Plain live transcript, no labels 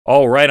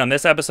All right, on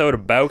this episode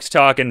of Bouts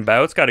Talking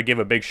Bouts, got to give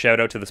a big shout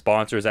out to the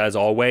sponsors as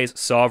always.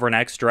 Sovereign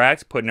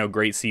Extracts, putting out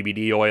great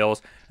CBD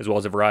oils, as well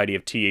as a variety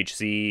of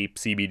THC,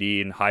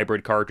 CBD, and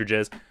hybrid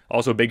cartridges.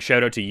 Also, a big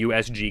shout out to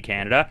USG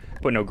Canada,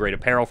 putting out great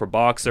apparel for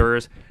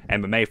boxers,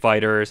 MMA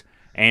fighters,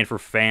 and for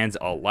fans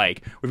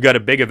alike. We've got a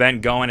big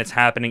event going. It's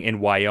happening in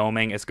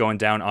Wyoming. It's going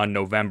down on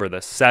November the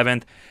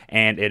 7th,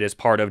 and it is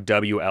part of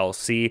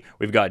WLC.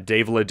 We've got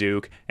Dave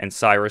Leduc and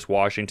Cyrus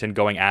Washington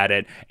going at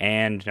it,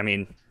 and,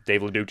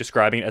 Dave Leduc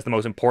describing it as the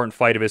most important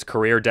fight of his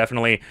career.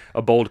 Definitely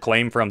a bold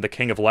claim from the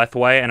King of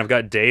Lethwei. And I've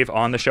got Dave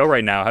on the show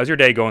right now. How's your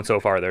day going so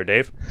far there,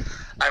 Dave?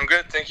 I'm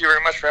good. Thank you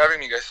very much for having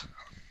me, guys.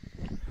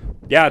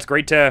 Yeah, it's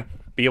great to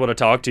be able to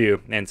talk to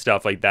you and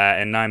stuff like that.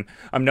 And I'm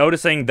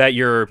noticing that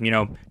you're,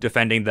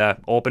 defending the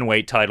open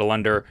weight title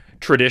under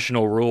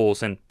traditional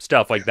rules and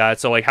stuff like that.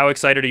 So like how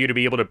excited are you to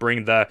be able to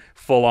bring the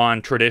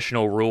full-on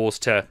traditional rules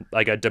to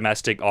like a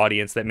domestic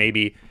audience that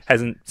maybe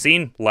hasn't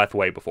seen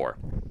Lethwei before?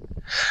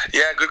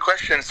 Yeah, good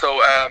question.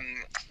 So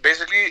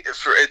basically,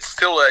 it's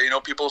still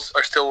people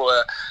are still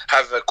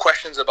have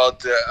questions about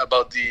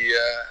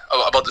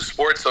the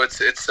sport. So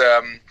it's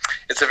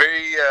a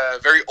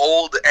very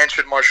old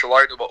ancient martial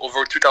art, about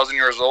over 2,000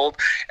 years old,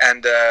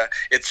 and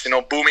it's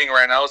booming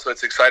right now. So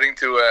it's exciting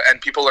to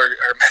and people are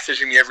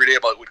messaging me every day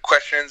with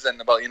questions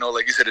and about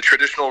like you said, the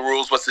traditional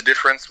rules. What's the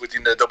difference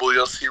between the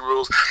WLC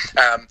rules?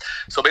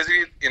 So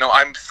basically,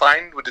 I'm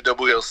signed with the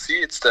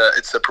WLC.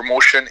 It's a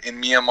promotion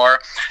in Myanmar.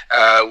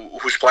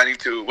 Was planning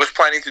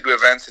to do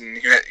events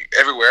in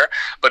everywhere,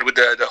 but with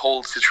the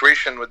whole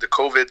situation with the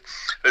COVID,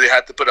 they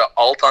had to put an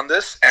halt on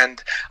this,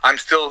 and I'm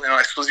still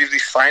exclusively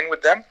signed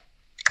with them.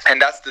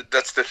 And that's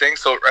the thing.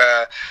 So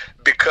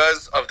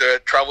because of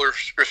the travel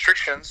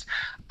restrictions,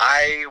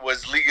 I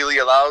was legally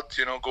allowed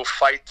to go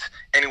fight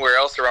anywhere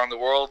else around the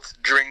world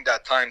during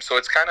that time. So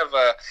it's kind of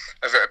a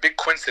very big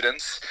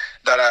coincidence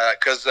that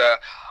because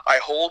I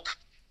hold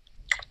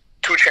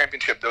two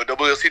championship, the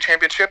WLC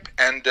championship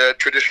and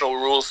traditional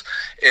rules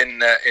in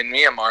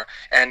Myanmar.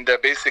 And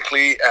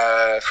basically,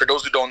 for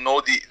those who don't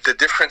know the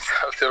difference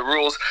of the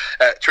rules,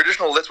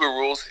 traditional Lethwei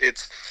rules,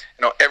 it's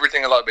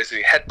everything allowed,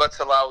 basically headbutts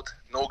allowed,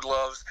 no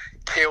gloves,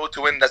 KO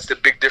to win. That's the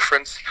big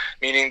difference,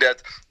 meaning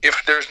that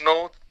if there's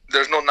no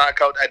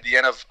knockout at the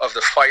end of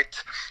the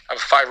fight of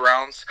 5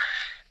 rounds,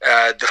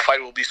 the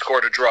fight will be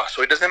scored a draw.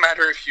 So it doesn't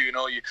matter if you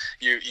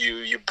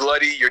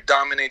bloody, you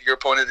dominate your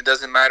opponent. It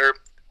doesn't matter.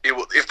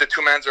 If the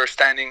two mans are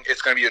standing,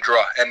 it's going to be a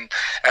draw, and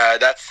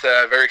that's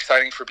very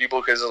exciting for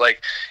people because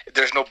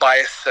there's no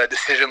bias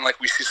decision like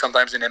we see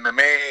sometimes in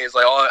MMA. It's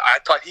like, oh, I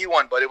thought he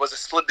won, but it was a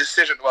split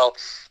decision. Well,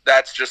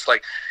 that's just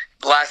like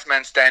last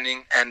man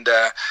standing, and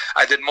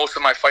I did most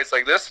of my fights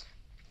like this.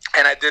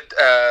 And I did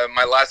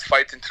my last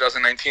fight in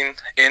 2019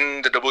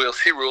 in the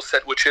WLC rule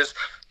set, which is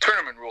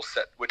tournament rule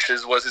set, which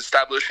was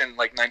established in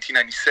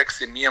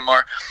 1996 in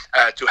Myanmar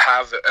to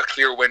have a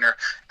clear winner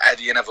at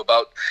the end of a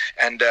bout.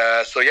 And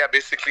so yeah,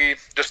 basically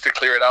just to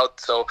clear it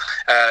out. So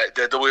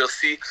the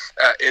WLC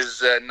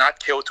is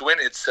not KO to win.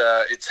 It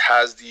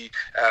has the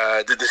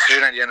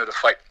decision at the end of the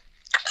fight.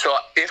 So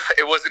if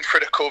it wasn't for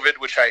the COVID,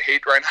 which I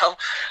hate right now,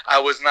 I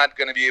was not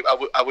going to be.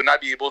 I would not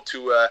be able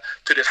to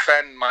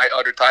defend my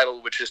other title,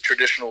 which is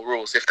traditional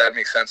rules. If that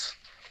makes sense.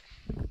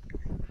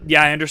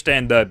 Yeah, I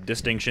understand the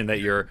distinction that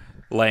you're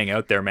laying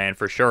out there, man,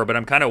 for sure. But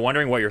I'm kind of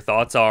wondering what your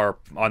thoughts are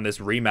on this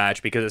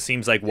rematch, because it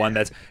seems like one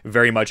that's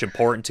very much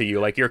important to you.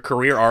 Like, your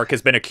career arc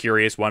has been a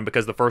curious one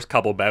because the first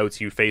couple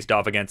bouts you faced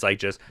off against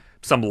just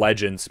some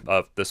legends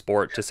of the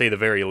sport, to say the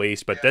very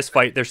least. But this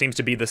fight, there seems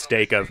to be the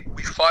stake of...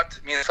 We fought,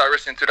 me and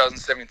Cyrus, in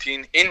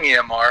 2017 in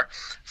Myanmar,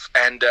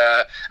 and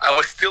I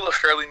was still a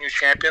fairly new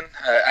champion,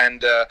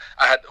 and I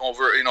had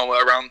over,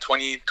 around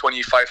 20,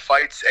 25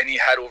 fights, and he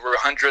had over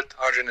 100,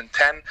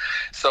 110.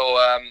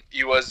 So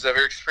he was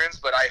very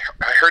experienced, but I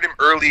hurt him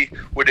early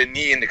with a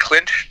knee in the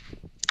clinch.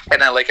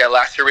 And I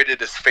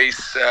lacerated his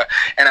face,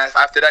 and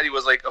after that he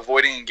was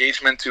avoiding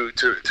engagement to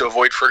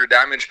avoid further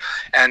damage.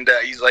 And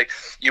he's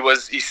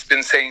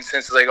been saying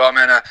since, oh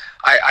man,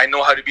 I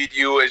know how to beat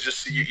you. It's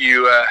just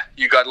you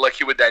got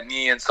lucky with that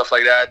knee and stuff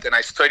like that. And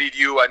I studied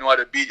you. I know how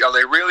to beat you. I'm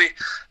like, really?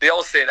 They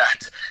all say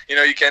that.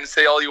 You can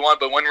say all you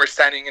want, but when we're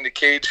standing in the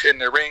cage in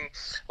the ring,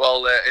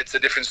 well, it's a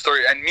different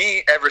story. And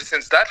me, ever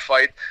since that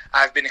fight,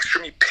 I've been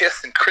extremely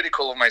pissed and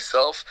critical of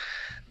myself,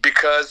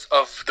 because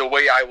of the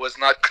way I was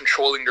not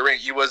controlling the ring.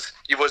 He was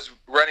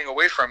running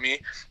away from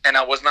me, and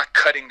I was not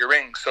cutting the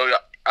ring. So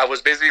I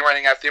was basically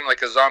running after him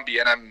like a zombie,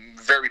 and I'm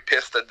very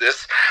pissed at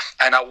this.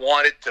 And I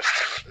wanted to...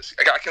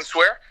 I can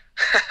swear?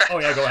 Oh,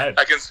 yeah, go ahead.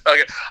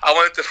 I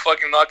wanted to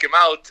fucking knock him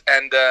out,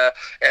 and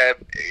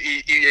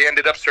he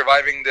ended up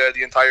surviving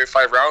the entire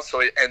 5 rounds,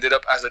 so it ended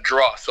up as a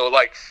draw. So,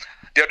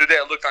 the other day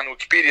I looked on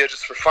Wikipedia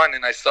just for fun,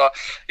 and I saw,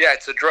 yeah,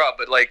 it's a draw,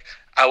 but,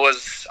 I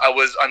was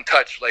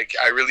untouched.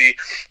 I really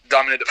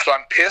dominated. So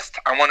I'm pissed.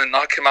 I want to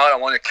knock him out. I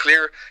want to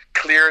clear.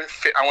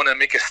 I want to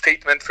make a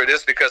statement for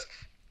this, because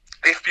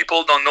if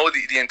people don't know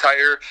the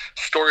entire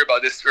story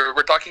about this,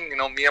 we're talking,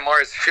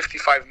 Myanmar is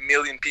 55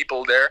 million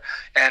people there,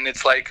 and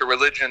it's like a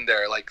religion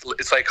there. Like,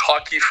 it's like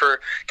hockey for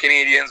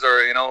Canadians,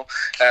 or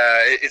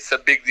it's a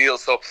big deal.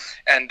 So,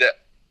 and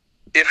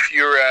if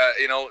you're,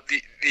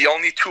 the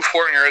only two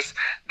foreigners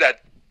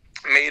that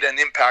made an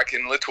impact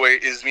in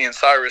Lethwei is me and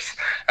Cyrus,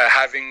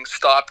 having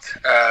stopped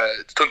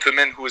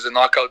Tuntumin, who is a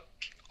knockout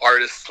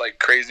artist like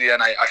crazy,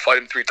 and I fought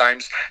him 3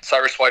 times.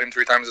 Cyrus fought him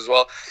 3 times as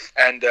well,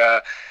 and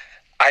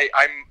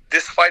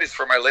this fight is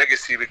for my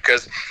legacy,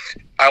 because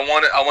I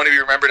want to be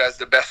remembered as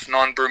the best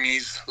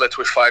non-Burmese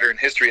Lethwei fighter in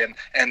history,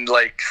 and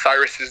like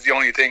Cyrus is the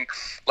only thing,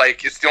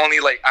 like it's the only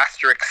like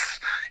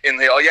asterisk in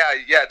the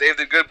they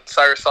did good.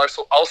 Cyrus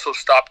also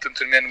stopped him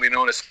to men we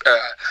know as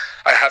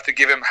I have to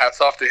give him hats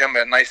off to him,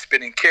 a nice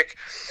spinning kick,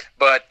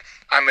 but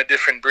I'm a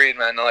different breed,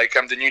 man. Like,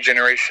 I'm the new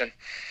generation.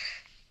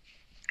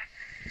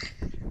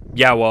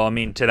 Yeah, well, I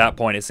mean, to that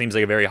point, it seems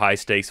like a very high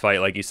stakes fight,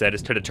 like you said,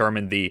 is to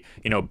determine the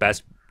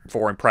best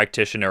foreign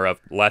practitioner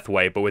of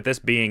Lethwei. But with this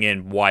being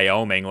in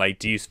Wyoming, like,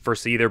 do you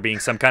foresee there being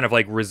some kind of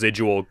like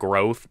residual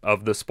growth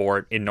of the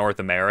sport in North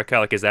America?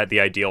 Like, is that the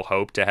ideal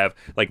hope, to have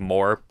like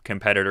more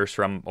competitors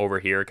from over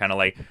here kind of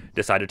like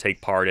decide to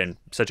take part in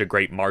such a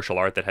great martial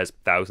art that has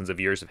thousands of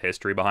years of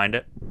history behind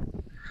it?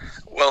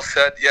 Well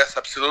said. Yes,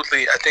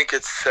 absolutely. I think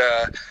it's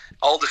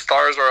all the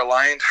stars are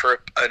aligned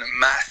for a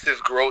massive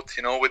growth.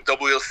 With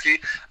WLC,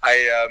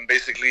 I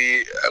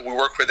basically we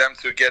work with them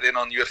to get in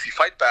on UFC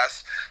Fight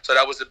Pass. So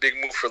that was a big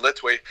move for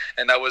Lethwei,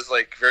 and that was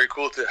like very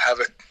cool to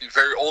have a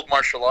very old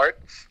martial art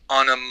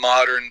on a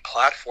modern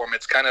platform.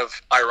 It's kind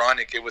of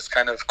ironic. It was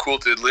kind of cool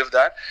to live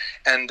that.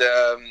 And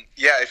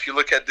if you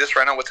look at this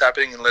right now, what's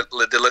happening in the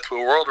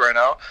Lethwei world right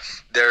now,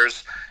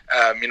 there's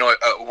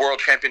a world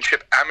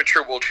championship,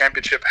 amateur world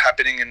championship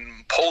happening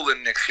in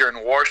Poland next year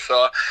in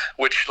Warsaw,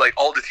 which like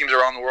all the teams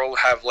around the world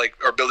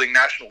are building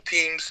national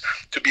teams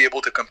to be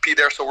able to compete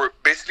there. So we're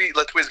basically,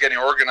 Lethwei is getting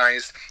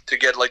organized to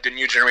get like the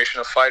new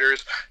generation of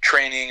fighters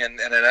training, and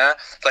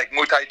like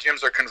Muay Thai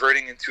gyms are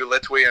converting into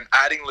Lethwei and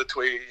adding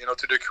Lethwei,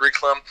 to their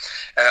curriculum.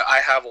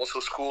 I have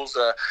also schools,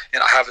 I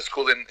have a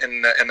school in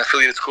an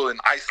affiliated school in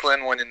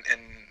Iceland, one in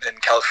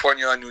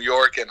California, New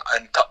York,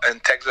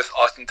 and Texas,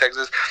 Austin,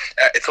 Texas.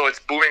 So it's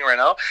booming right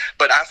now.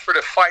 But as for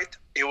the fight,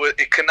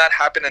 it could not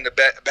happen in a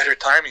better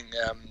timing,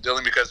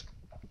 Dylan, because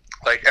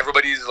like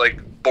everybody's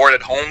like bored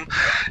at home,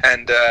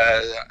 and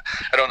I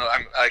don't know.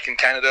 I'm like in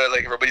Canada,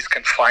 like everybody's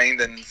confined,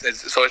 and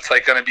so it's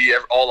like gonna be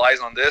all eyes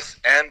on this,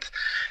 and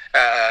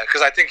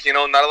because I think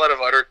not a lot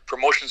of other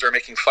promotions are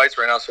making fights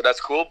right now, so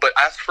that's cool. But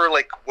as for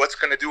like what's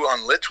gonna do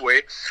on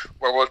Lethwei,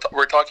 where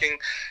we're talking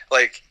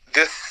like,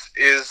 this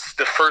is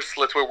the first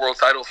Lethwei world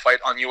title fight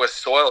on U.S.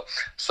 soil,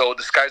 so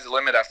the sky's the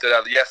limit after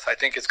that. Yes, I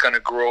think it's going to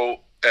grow.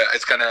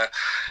 It's going to,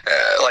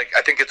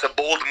 I think it's a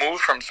bold move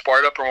from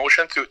Sparta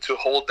Promotion to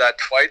hold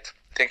that fight.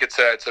 I think it's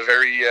a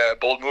very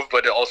bold move,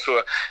 but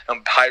also a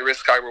high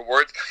risk, high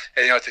reward.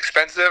 And, it's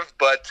expensive,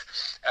 but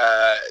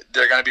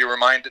they're going to be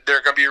reminded.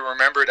 They're going to be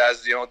remembered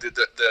as the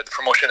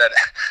promotion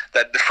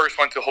that the first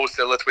one to host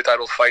a Lethwei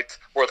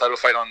world title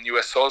fight on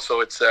U.S. soil.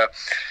 So it's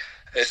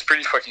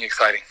pretty fucking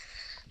exciting.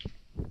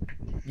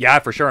 Yeah,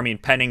 for sure. I mean,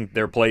 penning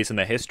their place in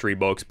the history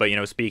books, but,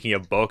 speaking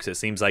of books, it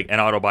seems like an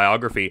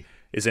autobiography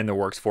is in the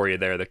works for you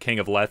there, the King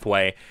of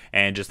Lethwei,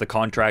 and just the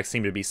contracts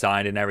seem to be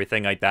signed and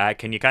everything like that.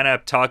 Can you kind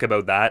of talk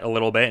about that a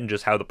little bit, and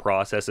just how the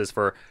process is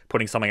for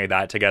putting something like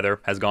that together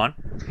has gone?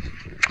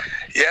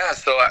 Yeah,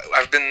 so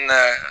I've been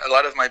a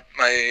lot of my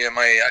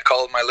I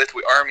call it my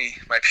Lethwei army.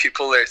 My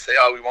people, they say,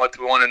 "Oh, we want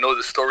to know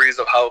the stories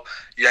of how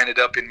you ended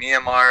up in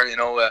Myanmar."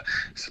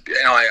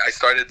 I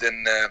started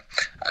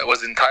I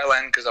was in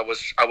Thailand because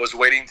I was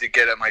waiting to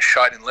get my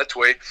shot in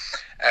Lethwei,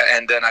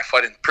 and then I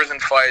fought in prison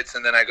fights,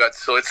 and then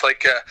so it's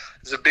like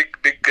there's a big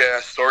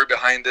story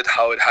behind it,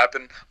 how it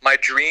happened. My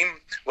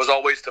dream was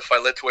always to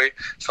fight Lethwei.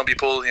 Some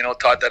people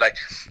thought that I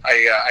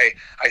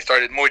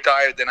started Muay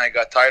Thai, then I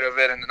got tired of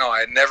it, and no,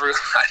 I never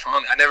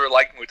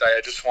liked Muay Thai.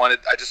 I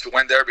just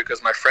went there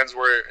because my friends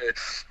were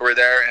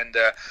there, and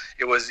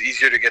it was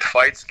easier to get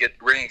fights, get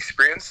ring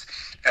experience.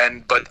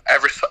 But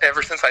ever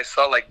since I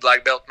saw like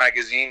Black Belt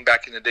magazine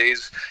back in the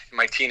days in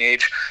my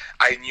teenage,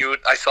 I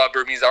saw a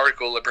Burmese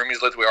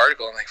Lethwei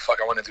article. I'm like, fuck,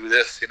 I want to do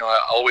this. I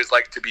always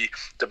like to be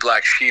the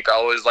black sheep. I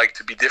always like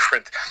to be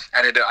different,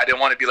 and I didn't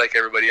want to be like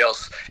everybody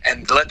else.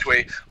 And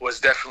Lethwei was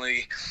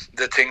definitely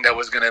the thing that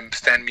was gonna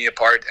stand me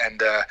apart.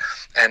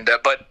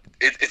 But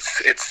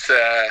it's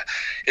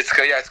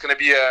gonna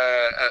be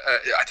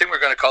I think we're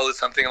gonna call it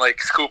something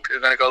like Scoop. We're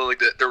gonna call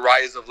it like the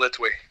rise of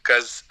Lethwei,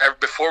 because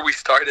before I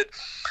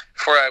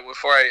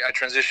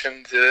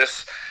transitioned to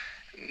this,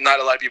 not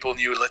a lot of people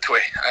knew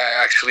Lethwei.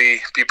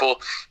 Actually,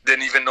 people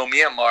didn't even know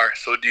Myanmar.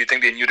 So do you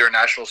think they knew their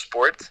national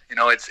sport?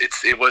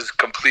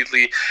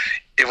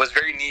 It was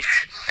very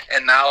niche.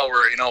 And now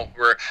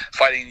we're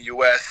fighting the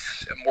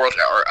U.S.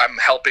 I'm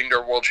helping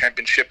their world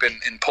championship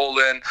in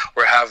Poland.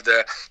 We have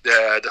the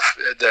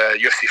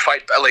UFC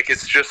fight. Like,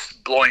 it's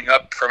just blowing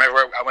up from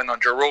everywhere. I went on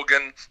Joe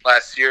Rogan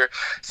last year.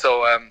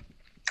 So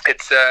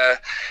it's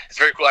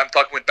very cool. I'm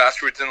talking with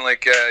Bassrutin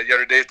like the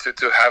other day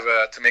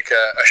to make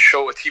a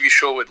show, a TV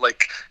show with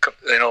like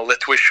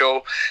Lethwei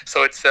show.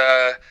 So it's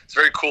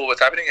very cool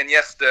what's happening. And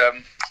yes,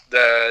 the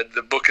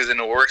book is in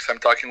the works. I'm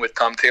talking with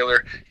Tom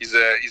Taylor. He's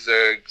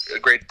a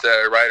great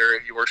writer.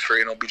 He works for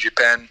BG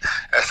Pen,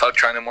 South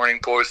China Morning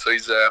Post. So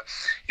he's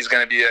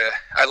gonna be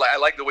I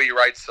like the way he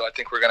writes. So I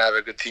think we're gonna have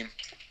a good team.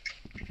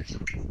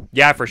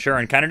 Yeah, for sure.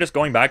 And kind of just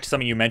going back to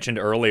something you mentioned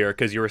earlier,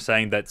 because you were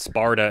saying that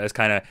Sparta is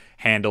kind of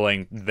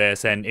handling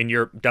this, and in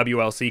your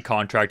WLC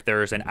contract,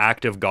 there's an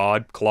act of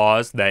God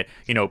clause that,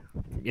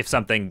 if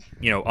something,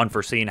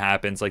 unforeseen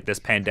happens, like this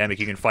pandemic,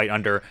 you can fight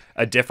under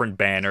a different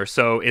banner.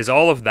 So is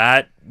all of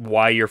that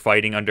why you're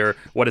fighting under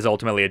what is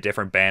ultimately a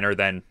different banner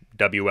than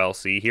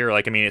WLC here?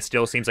 Like, I mean, it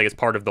still seems like it's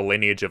part of the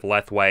lineage of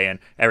Lethwei and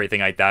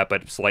everything like that,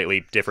 but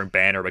slightly different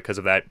banner because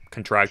of that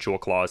contractual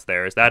clause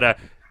there. Is that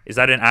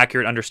an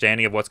accurate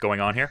understanding of what's going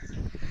on here?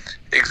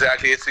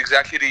 Exactly. It's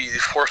exactly the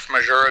force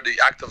majeure, the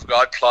act of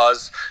God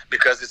clause,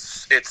 because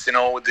it's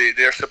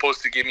they're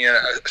supposed to give me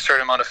a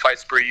certain amount of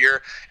fights per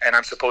year, and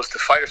I'm supposed to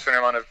fight a certain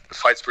amount of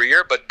fights per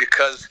year. But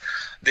because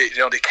they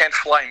can't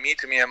fly me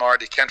to Myanmar,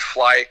 they can't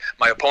fly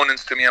my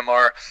opponents to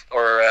Myanmar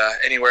or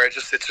anywhere.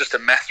 It's just a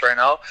mess right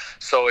now.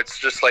 So it's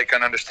just like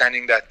an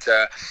understanding that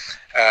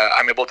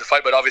I'm able to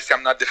fight, but obviously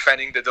I'm not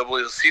defending the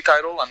WLC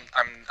title.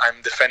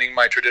 I'm defending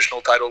my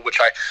traditional title, which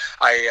I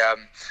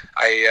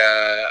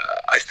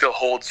still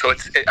hold. So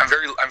I'm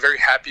very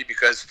happy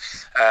because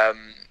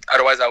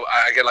otherwise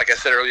like I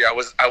said earlier,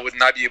 I would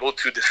not be able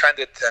to defend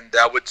it, and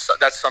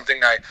that's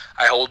something I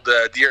hold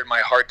dear in my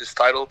heart. This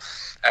title,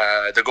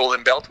 the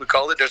golden belt, we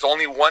call it. There's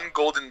only one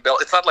golden belt.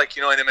 It's not like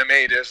in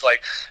MMA there's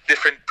like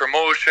different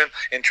promotion.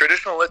 In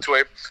traditional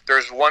Lethwei,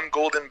 there's one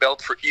golden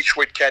belt for each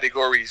weight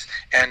categories,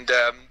 and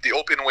the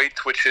open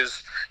weight, which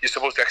is you're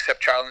supposed to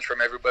accept challenge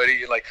from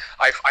everybody. Like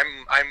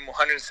I'm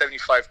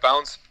 175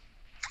 pounds.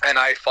 And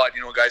I fought,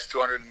 guys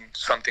 200 and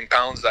something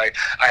pounds. I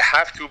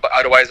have to, but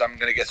otherwise I'm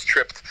gonna get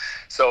stripped.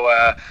 So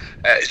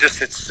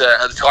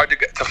it's hard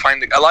to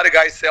find. A lot of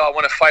guys say, "Oh, I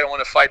want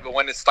to fight," but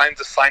when it's time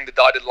to sign the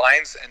dotted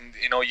lines, and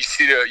you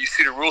see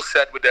the rule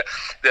set with the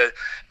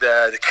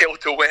KO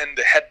to win,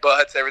 the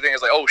headbutts, everything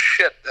is like, oh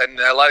shit. And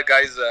a lot of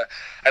guys,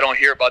 I don't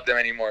hear about them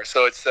anymore.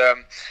 So it's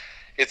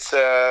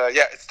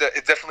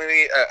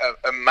definitely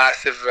a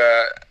massive,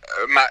 a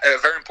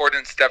very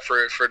important step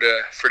for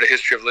the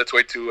history of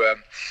Lethwei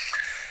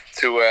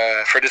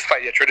for this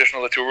fight.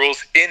 Traditional Lethwei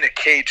rules in a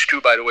cage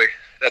too. By the way,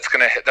 that's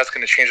gonna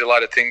change a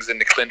lot of things in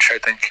the clinch, I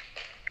think.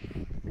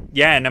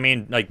 Yeah, and I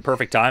mean, like,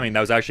 perfect timing. That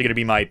was actually going to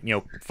be my,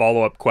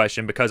 follow-up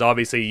question, because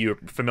obviously you're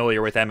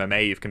familiar with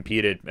MMA. You've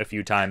competed a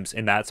few times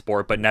in that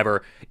sport, but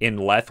never in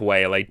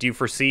Lethwei. Like, do you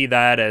foresee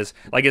that as,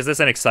 like, is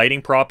this an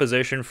exciting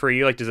proposition for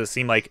you? Like, does it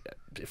seem like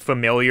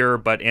familiar,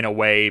 but in a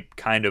way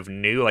kind of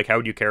new? Like, how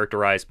would you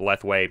characterize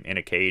Lethwei in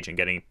a cage and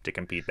getting to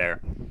compete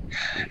there?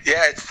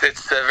 Yeah, it's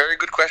a very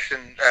good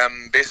question.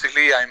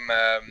 Basically,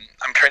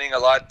 I'm training a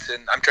lot,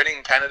 and I'm training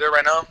in Canada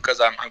right now because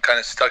I'm kind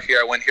of stuck here.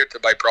 I went here to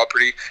buy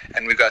property,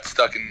 and we got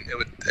stuck in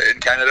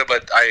Canada.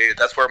 But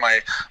that's where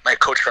my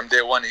coach from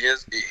day one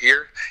is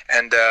here,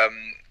 and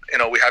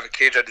we have a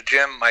cage at the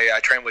gym. I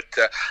train with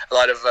a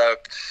lot of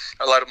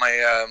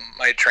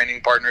my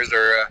training partners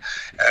are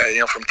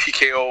from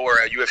TKO or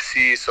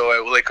UFC. So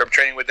I'm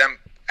training with them,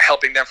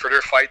 helping them for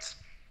their fights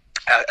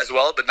as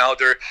well. But now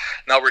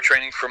we're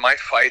training for my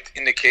fight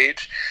in the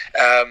cage.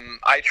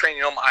 I train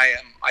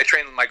I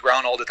train my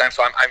ground all the time,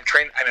 so I'm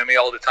trained MMA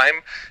all the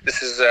time.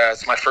 This is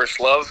it's my first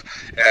love.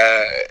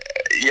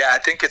 I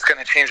think it's going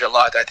to change a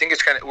lot. I think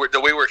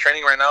the way we're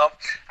training right now,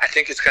 I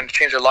think it's going to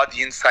change a lot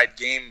the inside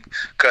game,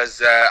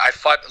 because I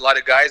fought a lot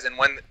of guys, and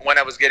when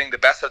I was getting the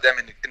best of them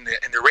in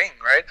the ring,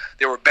 right,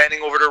 they were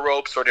bending over the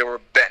ropes, or they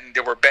were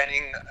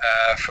bending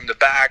from the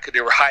back,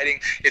 they were hiding.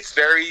 It's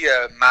very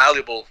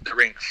malleable, the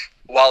ring.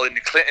 While in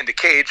the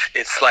cage,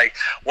 it's like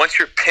once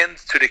you're pinned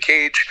to the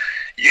cage,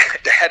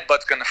 the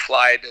headbutt's gonna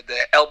fly, the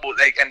elbow,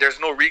 and there's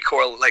no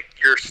recoil. Like,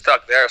 you're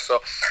stuck there.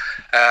 So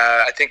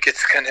I think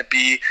it's gonna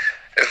be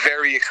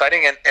very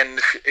exciting. And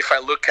if I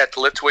look at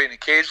Lethwei in the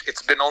cage,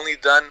 it's been only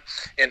done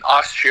in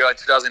Austria in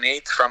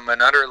 2008 from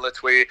another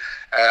Lethwei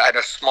at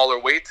a smaller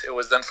weight. It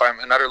was done from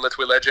another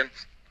Lethwei legend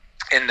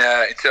in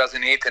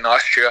 2008 in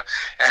Austria,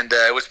 and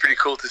it was pretty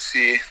cool to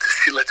see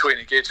Lethwei in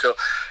the cage. So.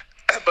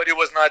 But it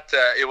was not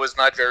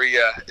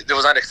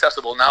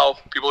accessible. Now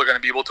people are going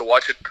to be able to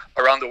watch it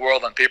around the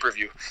world on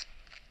pay-per-view.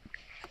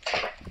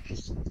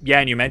 Yeah,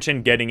 and you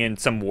mentioned getting in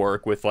some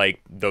work with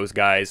like those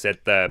guys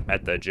at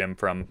the gym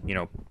from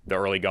the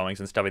early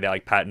goings and stuff like that,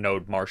 like Pat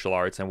Node Martial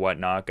Arts and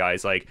whatnot.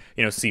 Guys like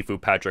Sifu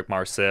Patrick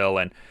Marcel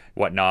and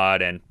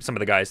whatnot, and some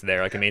of the guys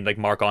there. Like, I mean, like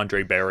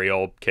Marc-Andre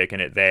Barriol kicking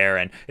it there,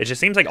 and it just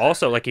seems like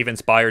also like you've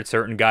inspired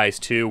certain guys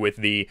too with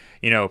the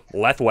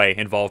Lethwei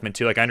involvement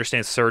too. Like, I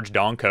understand Serge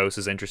Donkos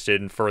is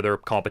interested in further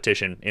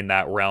competition in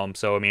that realm.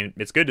 So I mean,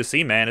 it's good to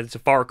see, man. It's a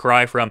far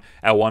cry from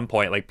at one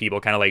point like people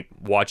kind of like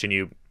watching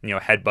you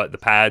headbutt the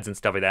pads and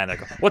stuff like that. And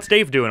like, what's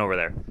Dave doing over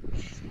there?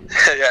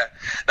 Yeah,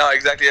 no,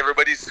 exactly.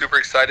 Everybody's super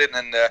excited,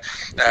 and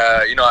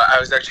I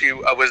was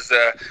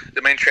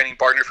the main training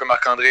partner for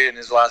Marc-André in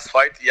his last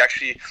fight. He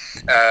actually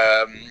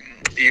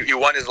he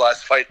won his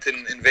last fight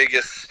in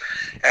Vegas,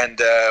 and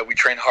we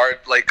trained hard,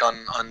 like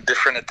on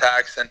different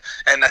attacks, and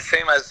the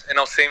same as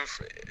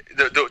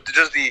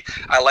just the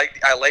I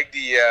like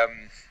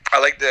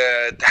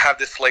to have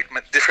this like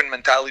different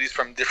mentalities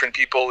from different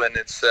people, and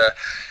it's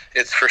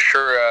for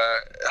sure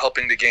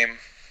helping the game.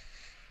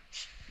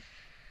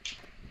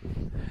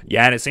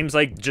 Yeah, and it seems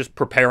like just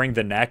preparing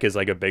the neck is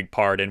like a big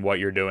part in what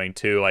you're doing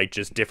too, like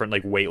just different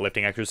like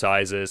weightlifting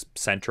exercises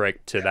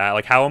centric to that.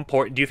 Like how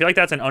important do you feel like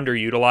that's an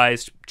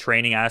underutilized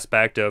training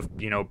aspect of,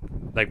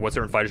 like what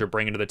certain fighters are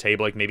bringing to the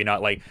table, like maybe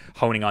not like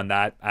honing on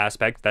that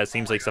aspect? That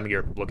seems like something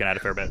you're looking at a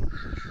fair bit.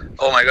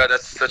 Oh my God,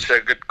 that's such a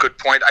good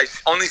point.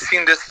 I've only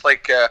seen this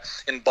like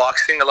in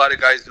boxing. A lot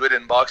of guys do it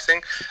in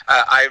boxing.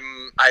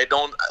 I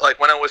don't like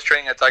when I was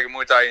training at Tiger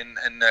Muay Thai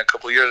in a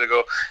couple of years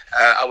ago.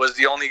 I was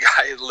the only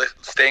guy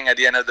staying at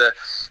the end of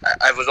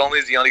I was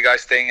always the only guy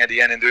staying at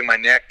the end and doing my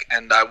neck,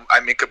 and I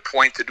make a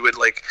point to do it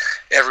like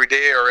every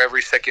day or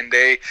every second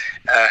day.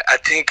 I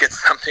think it's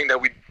something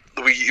that we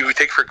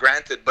take for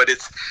granted, but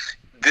it's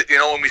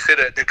when we say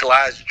the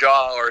glass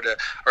jaw or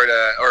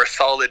a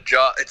solid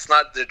jaw, it's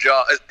not the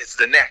jaw, it's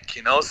the neck.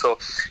 So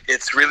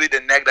it's really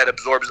the neck that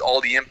absorbs all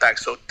the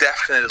impact. So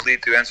definitely,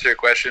 to answer your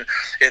question,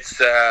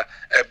 it's a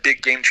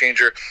big game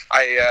changer.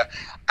 I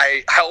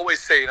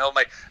always say,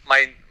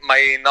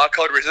 my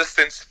knockout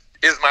resistance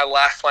is my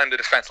last line of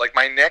defense. Like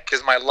my neck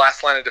is my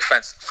last line of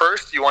defense.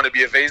 First, you want to be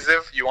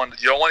evasive. You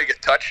don't want to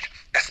get touched,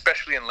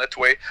 especially in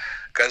Lethwei,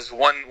 because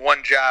one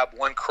jab,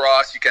 one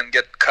cross, you can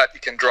get cut, you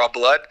can draw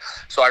blood.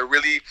 So I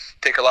really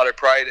take a lot of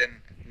pride in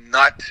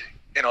not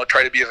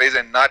try to be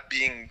evasive and not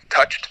being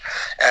touched.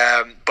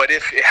 But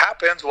if it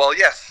happens, well,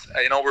 yes,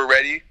 we're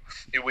ready.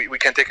 We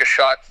can take a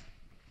shot.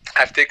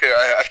 I've taken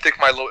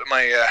my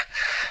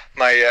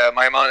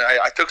amount.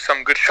 I took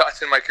some good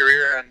shots in my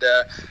career, and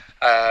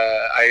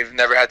I've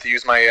never had to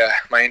use my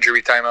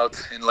injury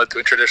timeout in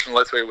traditional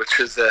Lethwei, which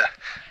is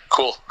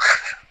cool.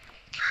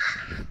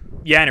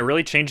 Yeah, and it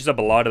really changes up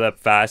a lot of the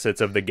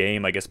facets of the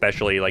game, like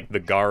especially like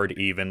the guard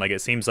even. Like it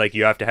seems like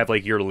you have to have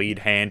like your lead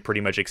hand pretty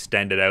much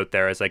extended out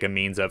there as like a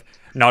means of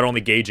not only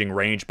gauging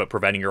range but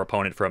preventing your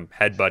opponent from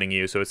headbutting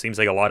you. So it seems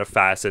like a lot of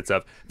facets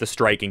of the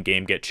striking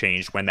game get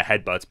changed when the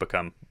headbutts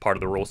become part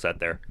of the rule set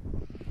there.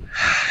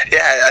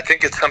 Yeah, I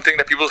think it's something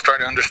that people start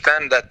to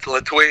understand, that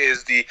Lethwei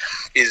is the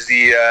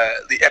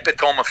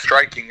epitome of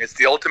striking. It's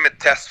the ultimate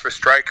test for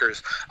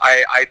strikers.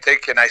 I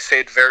take, and I say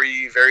it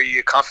very,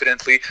 very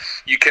confidently,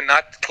 you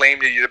cannot claim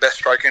that you're the best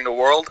striker in the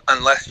world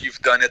unless you've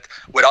done it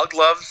without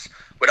gloves,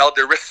 without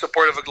the wrist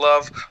support of a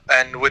glove,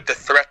 and with the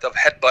threat of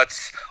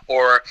headbutts,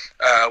 or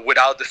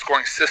without the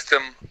scoring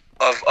system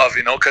of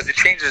because it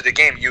changes the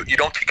game. You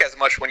don't kick as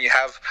much when you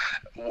have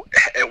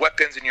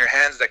weapons in your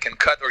hands that can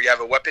cut, or you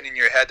have a weapon in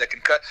your head that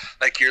can cut.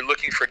 Like you're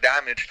looking for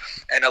damage,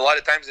 and a lot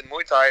of times in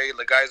Muay Thai,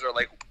 the guys are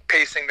like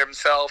pacing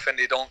themselves, and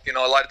they don't.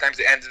 A lot of times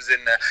it ends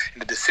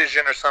in a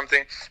decision or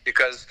something,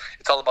 because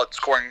it's all about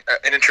scoring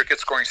an intricate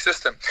scoring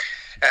system.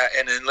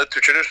 And in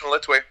traditional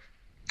Lethwei,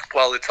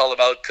 well, it's all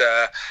about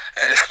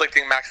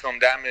inflicting maximum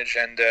damage,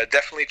 and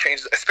definitely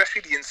changes,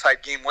 especially the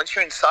inside game. Once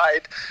you're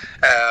inside,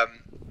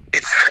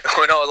 it's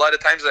a lot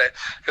of times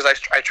because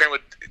I train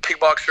with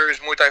kickboxers,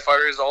 Muay Thai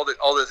fighters, all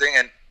the thing,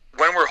 and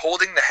when we're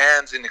holding the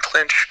hands in the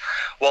clinch,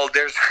 well,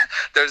 there's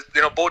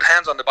both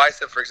hands on the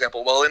bicep, for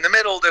example. Well, in the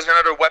middle, there's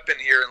another weapon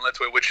here in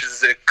Lethwei, which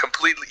is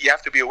completely, you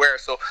have to be aware.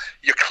 So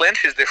your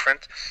clinch is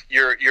different.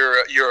 Your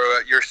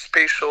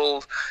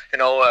spatial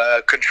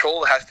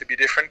control has to be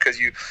different, because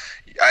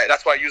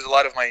that's why I use a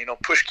lot of my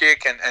push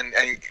kick and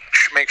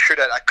make sure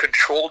that I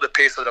control the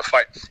pace of the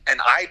fight,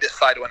 and I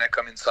decide when I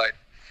come inside.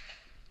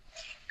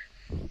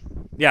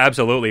 Yeah,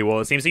 absolutely. Well,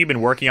 it seems like you've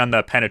been working on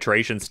the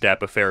penetration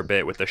step a fair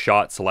bit with the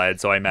shot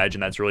sled, so I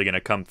imagine that's really going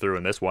to come through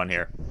in this one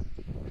here.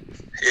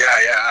 Yeah.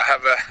 I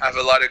have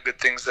a lot of good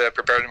things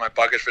prepared in my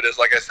pocket for this.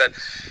 Like I said,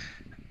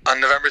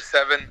 on November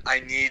 7, I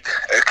need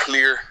a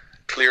clear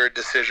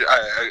decision.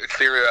 I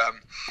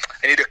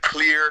need a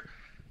clear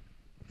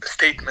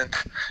statement,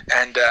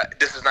 and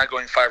this is not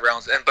going 5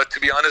 rounds. But to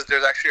be honest,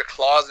 there's actually a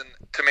clause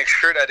to make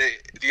sure that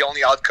the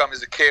only outcome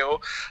is a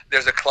KO.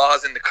 There's a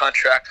clause in the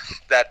contract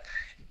that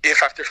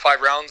if after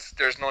 5 rounds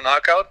there's no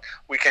knockout,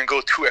 we can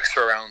go 2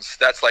 extra rounds.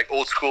 That's like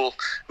old school.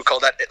 We call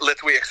that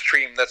Lethwei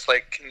extreme. That's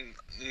like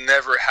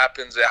never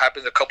happens. It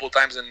happens a couple of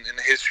times in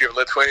the history of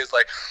Lethwei. It's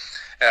like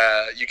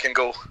you can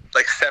go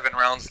like 7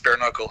 rounds bare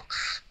knuckle.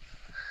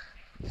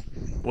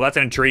 Well, that's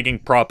an intriguing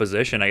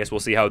proposition. I guess we'll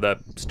see how the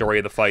story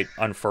of the fight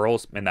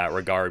unfurls in that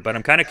regard. But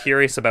I'm kind of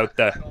curious about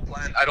the...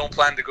 I don't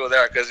plan to go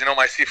there, because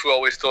my Sifu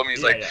always told me,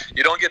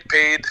 you don't get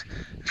paid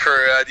for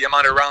the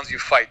amount of rounds you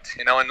fight,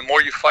 and the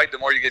more you fight, the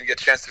more you're going to get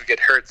a chance to get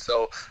hurt.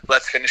 So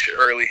let's finish it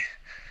early.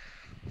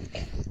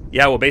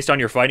 Yeah, well, based on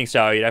your fighting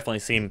style, you definitely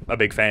seem a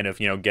big fan of,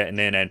 getting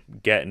in and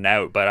getting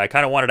out. But I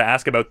kind of wanted to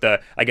ask about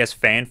the, I guess,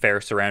 fanfare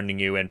surrounding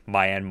you in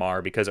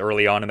Myanmar, because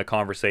early on in the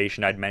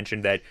conversation, I'd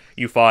mentioned that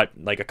you fought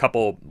like a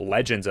couple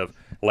legends of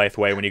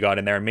Lethwei when you got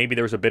in there, and maybe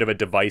there was a bit of a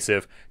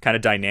divisive kind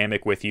of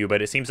dynamic with you,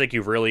 but it seems like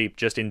you've really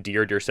just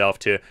endeared yourself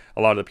to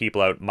a lot of the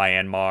people out in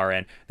Myanmar,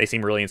 and they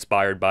seem really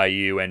inspired by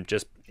you and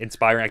just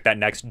inspiring like that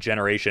next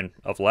generation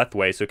of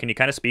Lethwei. So can you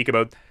kind of speak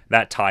about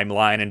that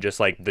timeline and just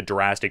like the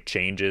drastic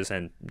changes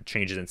in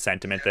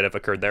sentiment that have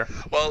occurred there?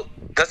 Well,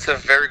 that's a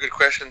very good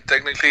question.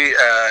 Technically,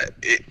 I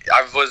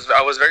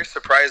was very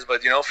surprised,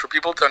 but for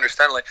people to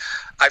understand, like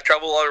I've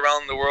traveled all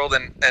around the world,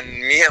 and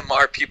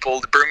Myanmar people,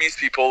 the Burmese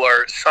people,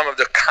 are some of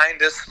the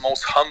kindest,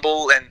 most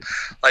humble, and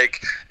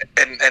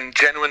and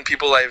genuine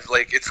people I've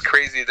it's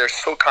crazy. They're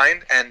so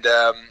kind, and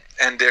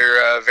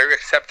they're very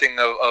accepting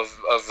of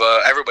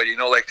everybody. In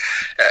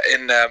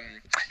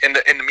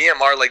the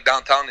Myanmar, like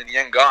downtown in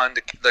Yangon,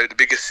 the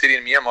biggest city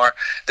in Myanmar,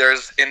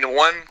 there's in the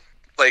one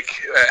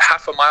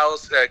half a mile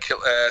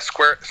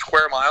square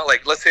mile,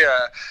 like let's say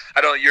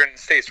I don't know, you're in the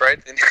States,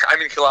 right? And I'm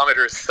in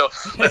kilometers, so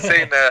let's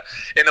say in a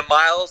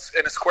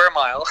square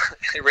mile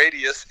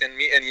radius in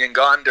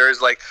Yangon,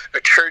 there's like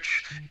a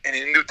church, an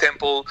Hindu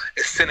temple,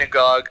 a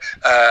synagogue,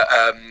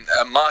 a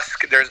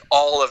mosque. There's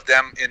all of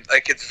them in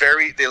it's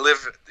very, they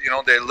live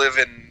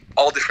in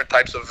all different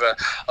types of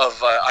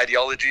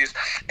ideologies,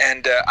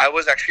 and I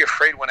was actually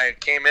afraid when I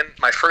came in.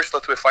 My first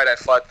Lethwei fight, I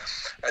fought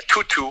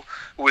Tutu,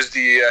 who was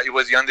the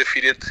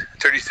undefeated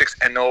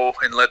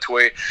 36-0 in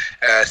Lethwei,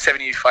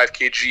 75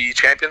 kg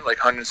champion,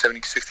 like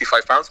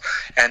 165 pounds,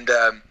 and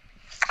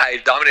I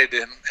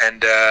dominated him,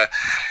 and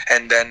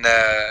then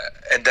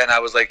I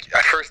was like,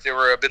 at first they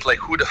were a bit like,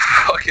 who the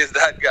fuck is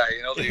that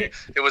guy?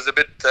 There was a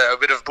bit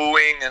of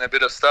booing and a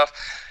bit of stuff.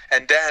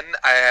 And then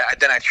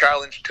I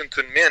challenged Tun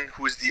Tun Min,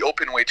 who is the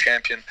open weight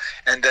champion,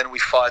 and then we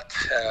fought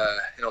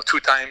 2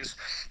 times,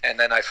 and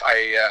then I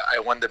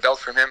won the belt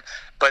from him.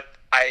 But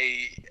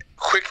they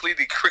quickly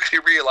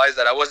realized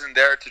that I wasn't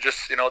there to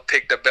just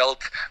take the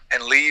belt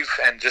and leave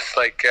and just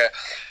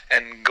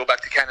and go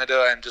back to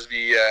Canada and just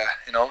be the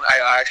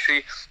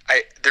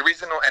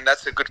reason, and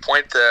that's a good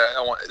point.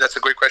 That's a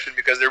great question,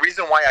 because the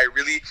reason why I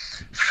really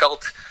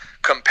felt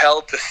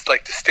compelled to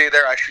stay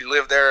there, actually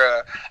live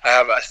there.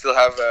 I still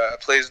have a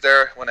place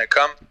there when I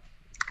come.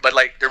 But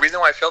the reason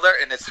why I feel there,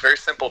 and it's very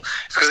simple,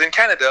 is because in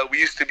Canada we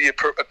used to be a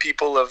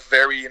people of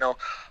very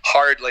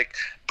hard,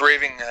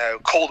 braving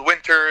cold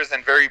winters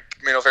and very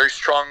very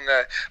strong.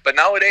 But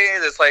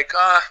nowadays it's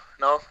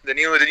no, the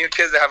new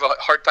kids, they have a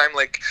hard time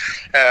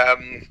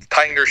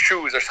tying their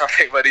shoes or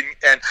something. But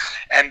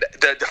and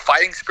the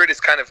fighting spirit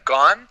is kind of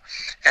gone,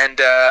 and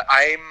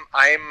I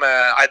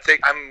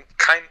think I'm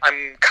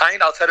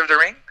kind outside of the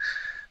ring.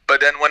 But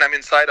then when I'm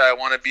inside, I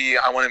want to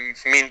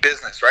mean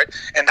business, right?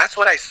 And that's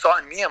what I saw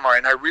in Myanmar,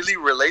 and I really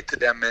relate to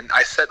them. And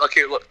I said,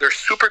 okay, look, they're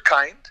super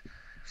kind,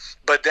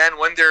 but then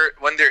when they're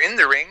in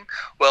the ring,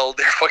 well,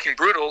 they're fucking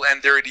brutal,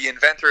 and they're the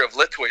inventor of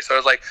Lethwei. So I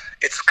was like,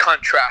 it's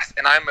contrast,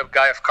 and I'm a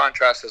guy of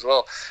contrast as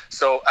well.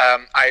 So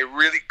I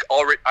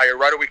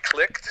right away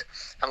clicked.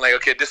 I'm like,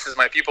 okay, this is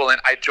my people,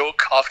 and I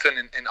joke often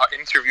in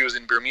interviews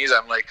in Burmese.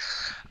 I'm like,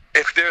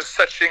 if there's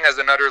such thing as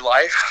another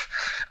life,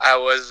 I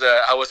was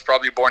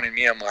probably born in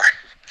Myanmar.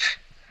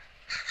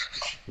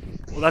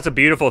 Well, that's a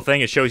beautiful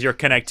thing. It shows your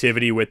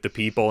connectivity with the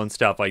people and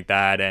stuff like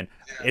that, and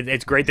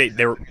it's great that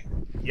they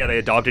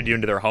adopted you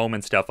into their home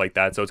and stuff like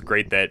that. So it's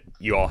great that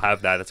you all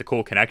have that. That's a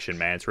cool connection,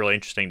 man. It's really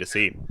interesting to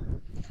see.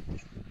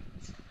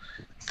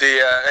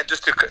 And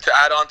just to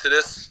add on to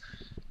this,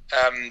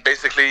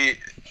 basically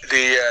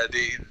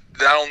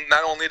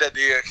not only that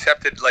they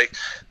accepted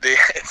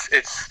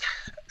it's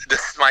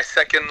this my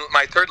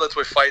third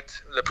Lethwei fight.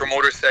 The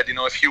promoter said,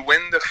 if you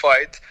win the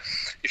fight,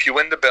 if you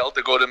win the belt,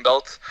 the golden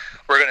belt,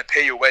 we're gonna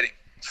pay your wedding.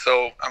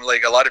 So I'm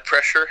a lot of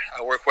pressure.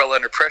 I work well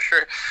under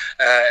pressure,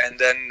 and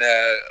then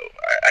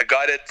I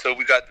got it. So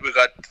we got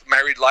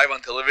married live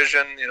on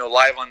television,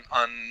 live on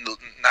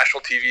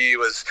national TV.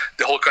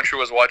 The whole country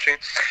was watching,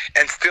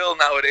 and still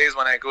nowadays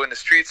when I go in the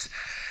streets,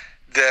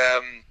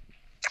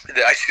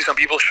 I see some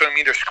people showing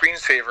me their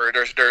screensaver,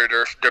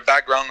 their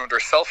background on their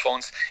cell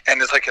phones,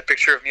 and it's a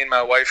picture of me and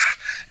my wife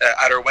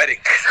at our wedding.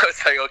 So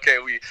it's okay,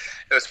 it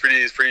was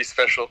pretty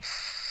special.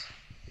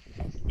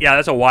 Yeah,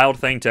 that's a wild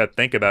thing to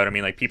think about. I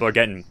mean, people are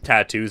getting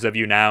tattoos of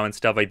you now and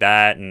stuff like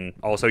that, and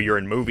also you're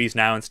in movies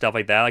now and stuff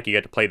like that. You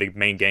get to play the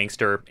main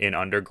gangster in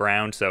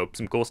Underground, so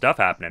some cool stuff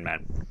happening,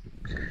 man.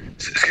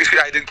 Excuse me,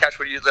 I didn't catch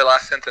the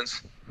last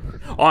sentence.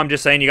 Oh, I'm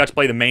just saying you got to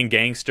play the main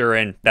gangster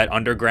in that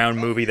Underground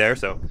movie there,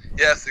 so.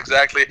 Yes,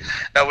 exactly.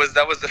 That was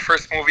the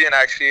first movie, and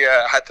I actually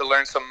had to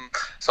learn some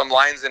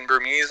lines in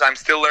Burmese. I'm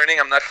still learning.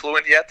 I'm not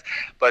fluent yet,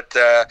 but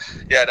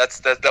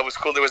that was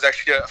cool. There was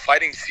actually a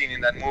fighting scene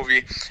in that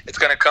movie. It's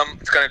gonna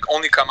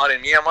only come out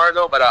in Myanmar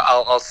though, but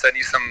I'll send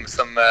you some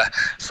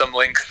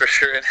links for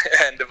sure.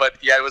 But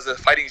it was a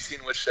fighting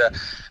scene which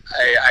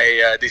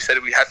they said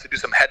we have to do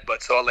some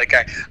headbutts. So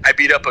I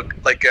beat up a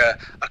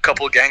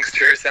couple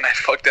gangsters, and I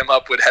fucked them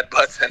up with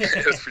headbutts, and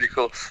it was pretty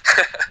cool.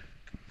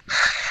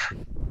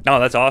 No,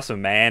 that's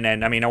awesome, man.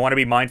 And I mean, I want to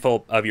be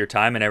mindful of your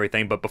time and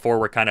everything, but before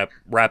we're kind of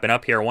wrapping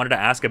up here, I wanted to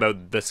ask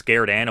about the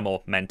scared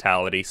animal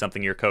mentality,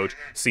 something your coach,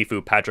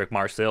 Sifu Patrick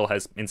Marcel,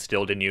 has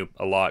instilled in you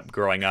a lot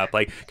growing up.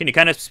 Like, can you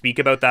kind of speak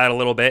about that a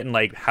little bit and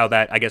like how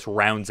that, I guess,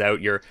 rounds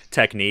out your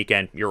technique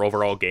and your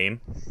overall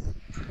game?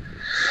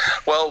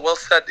 Well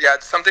said. Yeah,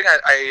 it's something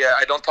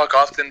I don't talk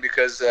often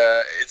because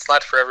it's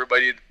not for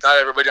everybody. Not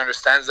everybody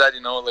understands that.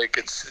 You know, like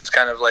it's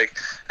kind of like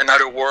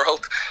another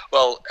world.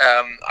 Well,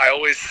 I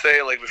always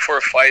say, like, before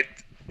a fight,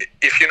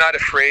 if you're not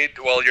afraid,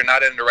 well, you're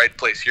not in the right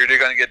place. You're either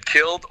going to get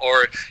killed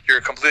or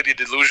you're completely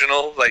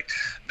delusional. Like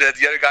the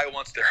other guy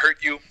wants to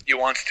hurt you. He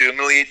wants to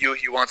humiliate you.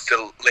 He wants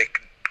to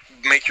like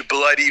make you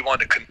bloody. He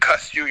wants to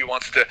concuss you. He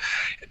wants to.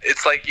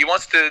 It's like he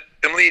wants to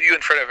humiliate you in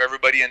front of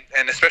everybody,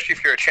 and especially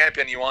if you're a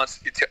champion, you want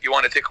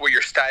to take away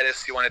your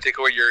status. You want to take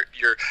away your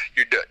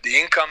the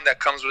income that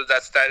comes with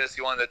that status.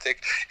 You want to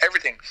take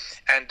everything,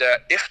 and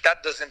if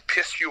that doesn't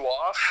piss you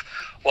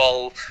off,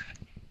 well,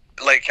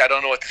 like, I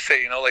don't know what to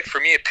say. You know, like, for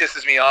me, it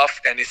pisses me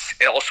off, and it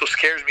also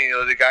scares me. You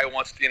know, the guy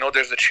wants, you know,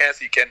 there's a chance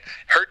he can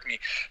hurt me.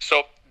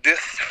 So this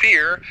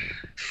fear,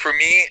 for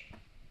me,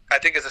 I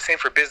think it's the same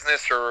for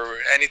business or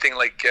anything,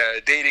 like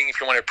dating. If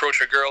you want to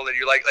approach a girl that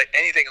you like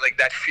anything like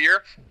that,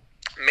 fear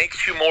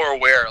makes you more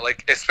aware.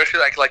 Like, especially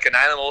like an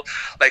animal,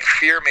 like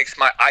fear makes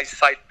my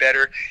eyesight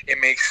better. It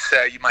makes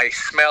my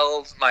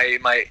smells,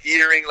 my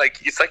hearing.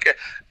 Like, it's like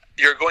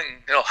you're going,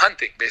 you know,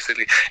 hunting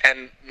basically.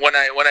 And when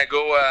I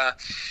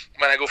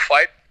go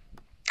fight,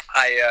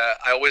 I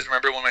always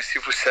remember when my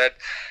sifu said,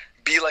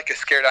 be like a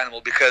scared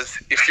animal,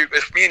 because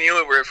if me and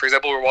you were, for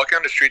example, we're walking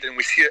on the street and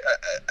we see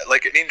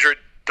like an injured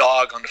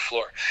dog on the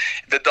floor.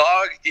 The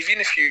dog, even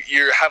if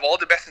you have all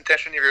the best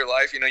intention of your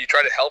life, you know, you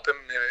try to help him,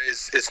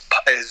 his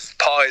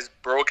paw is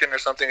broken or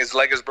something, his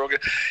leg is broken,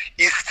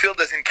 he still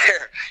doesn't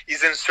care.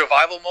 He's in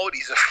survival mode.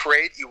 He's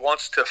afraid. He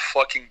wants to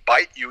fucking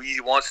bite you.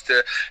 He wants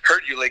to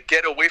hurt you. Like,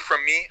 get away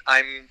from me.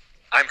 I'm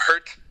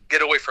hurt.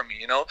 Get away from me,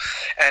 you know?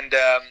 And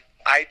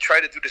I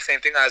try to do the same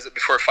thing as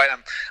before a fight.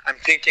 I'm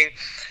thinking,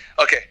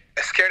 okay,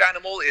 a scared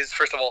animal is,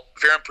 first of all,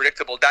 very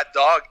unpredictable. That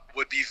dog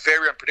would be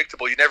very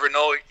unpredictable. You never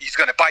know. He's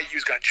going to bite you.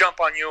 He's going to jump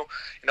on you.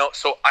 You know,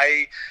 so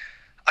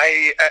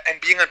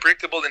and being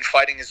unpredictable in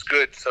fighting is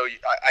good. So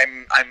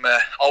I'm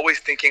always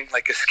thinking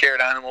like a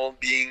scared animal,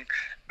 being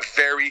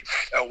very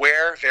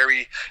aware,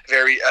 very,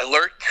 very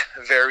alert,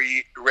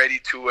 very ready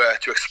to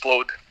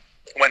explode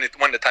when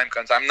the time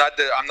comes. I'm not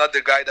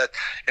the guy that,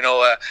 you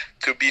know,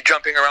 to be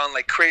jumping around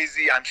like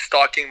crazy. I'm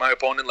stalking my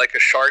opponent like a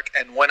shark,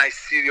 and when I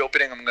see the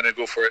opening, I'm going to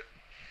go for it.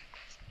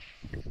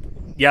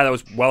 Yeah, that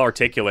was well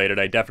articulated.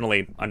 I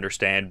definitely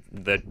understand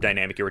the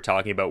dynamic you were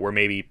talking about, where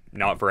maybe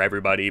not for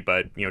everybody,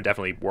 but, you know,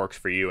 definitely works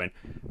for you and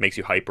makes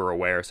you hyper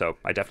aware. So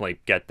I definitely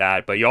get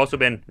that. But you also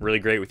been really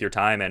great with your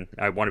time, and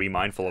I want to be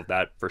mindful of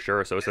that for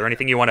sure. So is there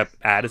anything you want to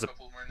add as a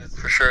couple more minutes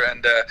for sure?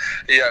 And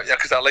yeah,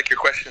 because I like your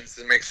questions.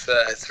 It makes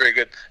it's very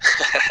good.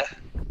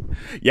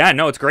 Yeah,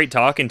 no, it's great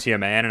talking to you,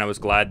 man, and I was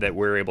glad that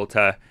we were able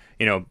to,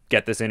 you know,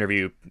 get this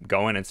interview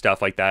going and stuff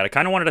like that. I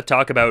kind of wanted to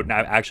talk about,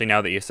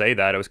 now that you say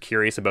that, I was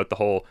curious about the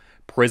whole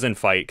prison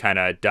fight kind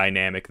of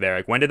dynamic there.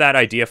 Like, when did that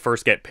idea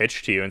first get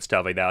pitched to you and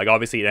stuff like that? Like,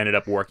 obviously it ended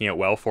up working out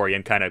well for you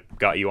and kind of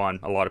got you on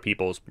a lot of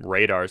people's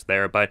radars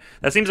there, but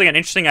that seems like an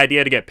interesting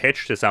idea to get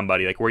pitched to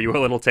somebody. Like, were you a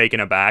little taken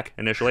aback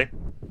initially?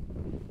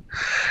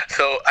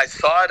 So I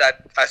saw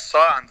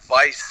on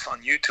Vice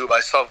on YouTube. I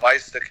saw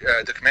Vice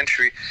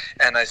documentary,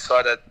 and I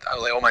saw that. I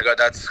was like, oh my god,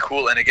 that's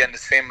cool. And again, the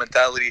same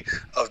mentality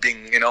of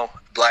being, you know,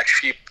 black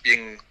sheep,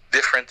 being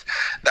different.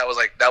 That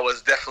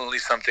was definitely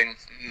something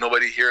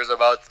nobody hears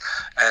about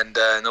and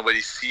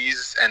nobody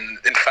sees. And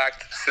in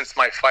fact, since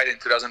my fight in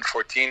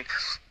 2014,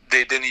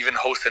 they didn't even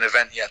host an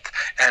event yet.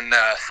 And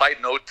side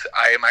note,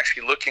 I am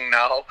actually looking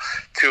now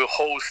to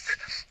host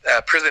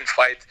a prison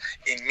fight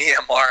in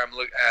Myanmar.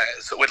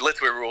 So with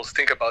Lethwei rules.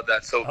 Think about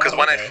that. So because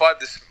when I fought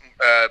this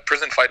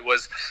prison fight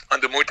was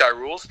under Muay Thai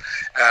rules,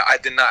 I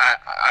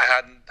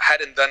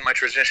hadn't done my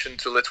transition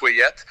to Lethwei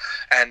yet,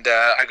 and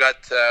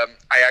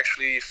I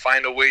actually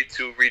find a way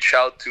to reach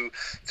out to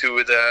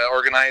the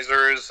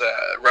organizers,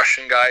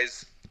 Russian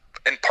guys,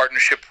 in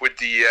partnership with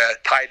the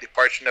Thai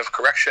Department of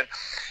Correction.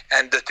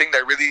 And the thing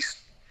that really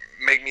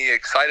make me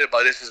excited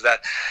about this is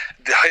that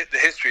the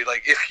history,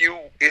 like, if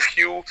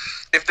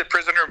the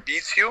prisoner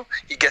beats you,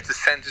 he gets his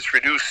sentence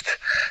reduced.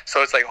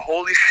 So it's like,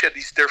 holy shit,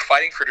 they're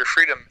fighting for their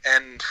freedom.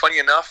 And funny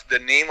enough, the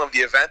name of the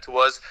event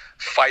was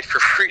Fight for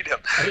Freedom.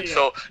 Yeah.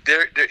 So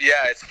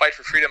it's Fight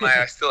for Freedom.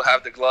 I still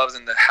have the gloves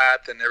and the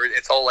hat and everything.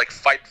 It's all like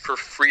Fight for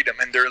Freedom,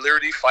 and they're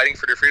literally fighting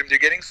for their freedom. They're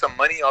getting some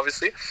money,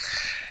 obviously.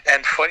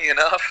 And funny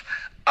enough,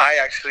 I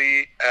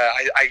actually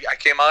I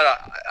came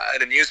out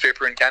at a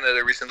newspaper in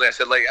Canada recently. I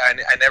said, like,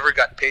 I never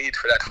got paid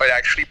for that fight. I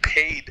actually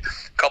paid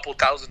a couple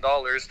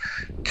 $1,000s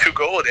to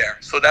go there.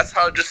 So that's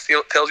how it just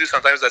tells you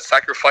sometimes that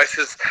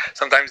sacrifices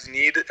sometimes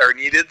needed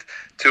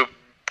to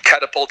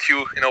catapult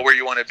you, you know, where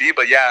you want to be.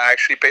 But yeah, I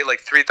actually paid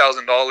like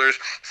 $3,000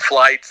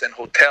 flights and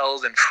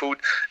hotels and food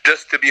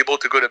just to be able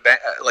to go to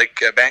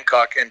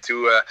Bangkok and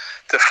to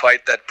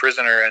fight that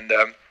prisoner. And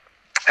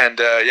And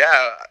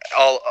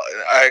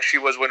I actually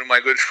was one of my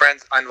good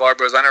friends, Anvar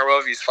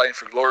Bozanarov. He's fighting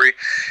for glory,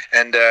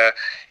 and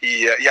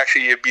he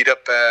actually beat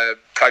up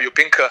Kyle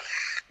Pinka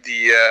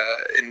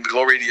in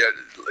glory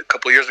a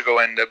couple of years ago.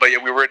 And but yeah,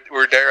 we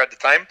were there at the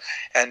time,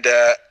 and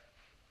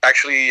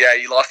actually, yeah,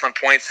 he lost on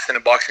points in a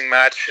boxing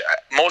match.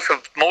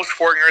 Most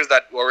foreigners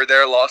that were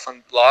there lost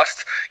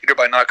either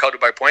by knockout or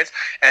by points,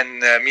 and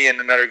me and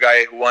another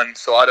guy won.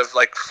 So out of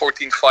like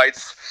 14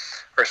 fights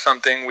or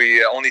something,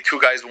 we only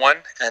 2 guys won.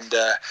 And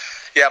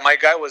yeah, my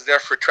guy was there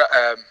for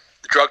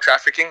drug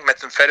trafficking,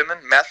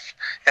 methamphetamine, meth,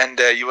 and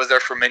he was there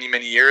for many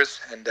years.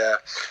 And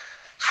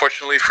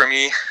fortunately for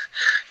me,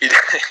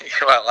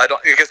 well, I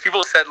don't, because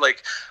people said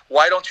like,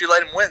 why don't you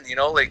let him win?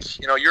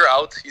 You're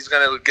out. He's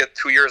gonna get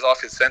 2 years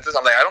off his sentence.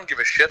 I'm like, I don't give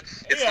a shit.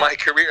 It's my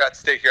career at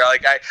stake here.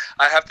 Like I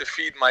have to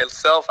feed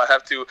myself. I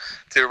have to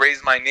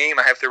raise my name.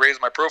 I have to raise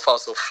my profile.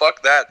 So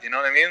fuck that. You know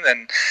what I mean?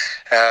 And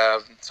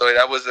so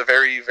that was a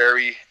very,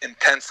 very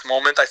intense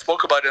moment. I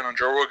spoke about it on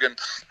Joe Rogan.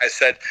 I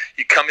said,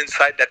 you come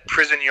inside that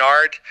prison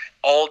yard,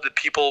 all the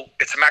people,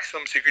 it's a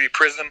maximum security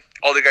prison.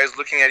 All the guys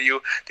looking at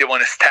you, they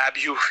want to stab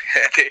you.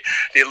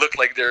 They look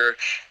like they're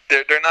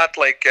not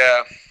like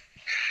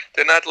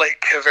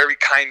very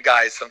kind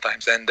guys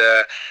sometimes. And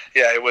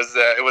yeah, it was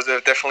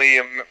definitely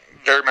a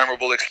very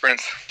memorable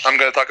experience. I'm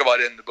going to talk about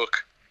it in the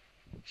book.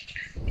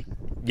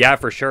 Yeah,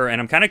 for sure.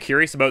 And I'm kind of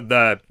curious about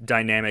the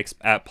dynamics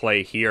at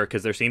play here,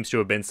 because there seems to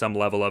have been some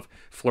level of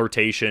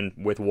flirtation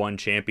with one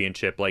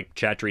championship. Like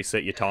Chatri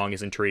Sityatong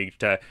is intrigued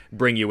to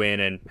bring you in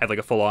and have like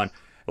a full-on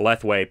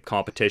Lethwei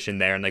competition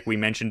there. And like we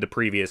mentioned the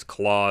previous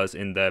clause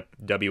in the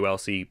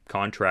WLC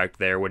contract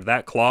there. Would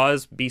that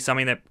clause be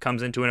something that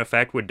comes into an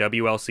effect? Would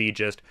WLC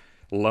just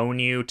loan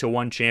you to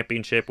one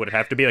championship? Would it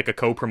have to be like a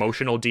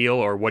co-promotional deal,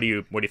 or what do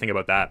you think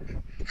about that?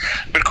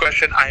 Good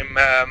question. I'm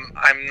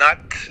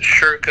not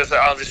sure, because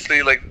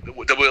obviously, like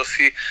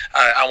WLC,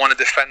 I want to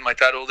defend my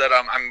title. That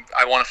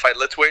I want to fight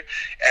Lethwei.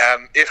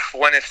 If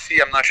ONE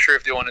FC, I'm not sure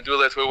if they want to do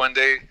Lethwei one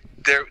day.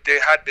 There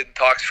had been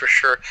talks for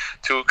sure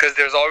too, because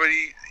there's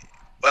already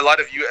a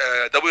lot of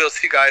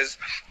WLC guys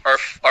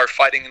are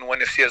fighting in ONE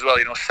FC as well.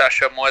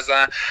 Sacha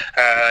Moisin,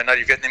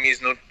 another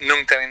Vietnamese,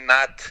 Nung Thanh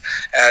Nhat.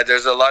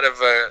 There's a lot of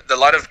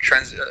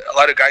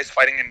guys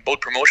fighting in both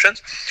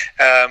promotions.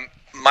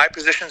 My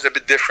position is a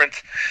bit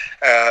different,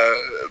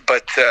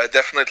 but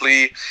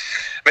definitely.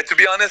 But to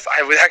be honest,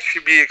 I would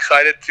actually be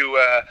excited to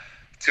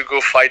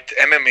go fight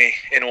MMA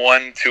in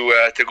ONE,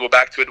 to go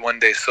back to it one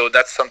day. So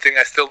that's something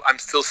I'm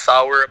still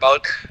sour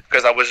about,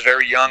 because I was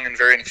very young and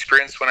very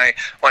inexperienced when I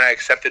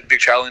accepted big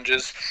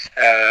challenges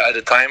at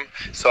the time.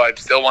 So I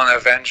still want to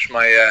avenge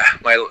my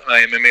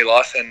MMA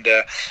loss. And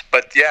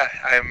but yeah,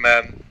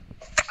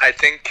 I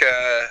think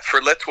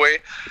for Lethwei,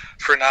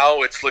 for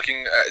now it's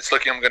looking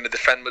I'm going to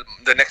defend.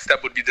 The next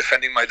step would be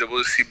defending my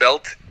WC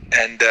belt,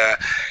 and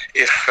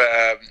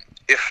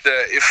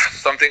if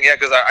something, yeah,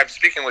 because I'm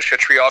speaking with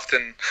Chatri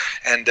often,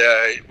 and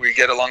we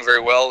get along very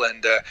well,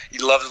 and he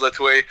loves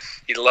Lethwei.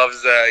 He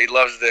loves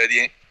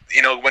the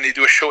when they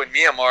do a show in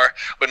Myanmar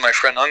with my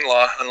friend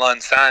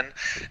Angla San,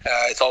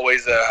 it's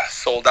always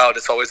sold out.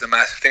 It's always a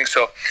massive thing.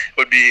 So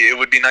it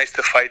would be nice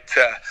to fight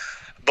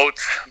both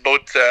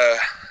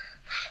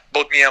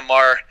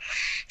Myanmar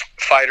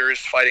fighters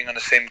fighting on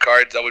the same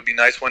card. That would be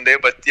nice one day.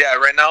 But yeah,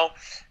 right now,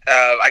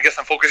 I guess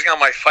I'm focusing on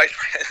my fight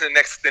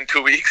in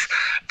 2 weeks.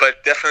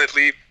 But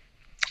definitely,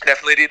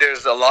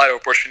 there's a lot of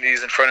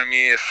opportunities in front of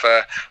me if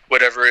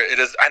whatever it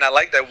is. And I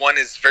like that ONE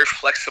is very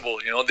flexible.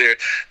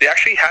 They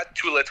actually had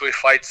 2 Lethwei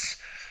fights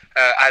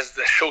as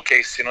the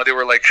showcase. They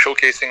were like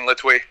showcasing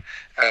Lethwei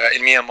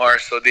in Myanmar.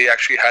 So they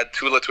actually had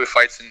 2 Lethwei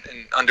fights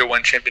in under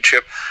ONE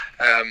championship,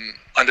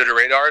 under the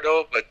radar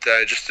though. But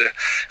just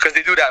because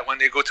they do that when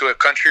they go to a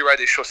country, right?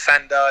 They show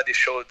Sanda, they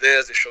show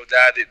this, they show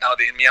that. Now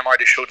in Myanmar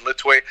they showed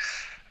Lethwei.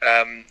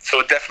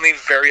 So definitely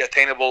very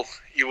attainable.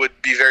 You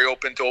would be very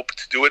open to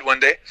do it one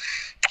day.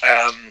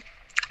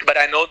 But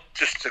I know,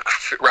 just to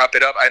wrap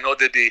it up, I know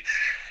that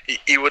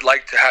he would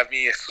like to have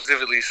me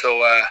exclusively.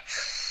 So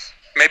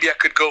maybe I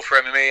could go for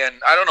MMA,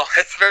 and I don't know.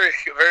 It's very,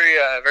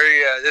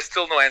 very, there's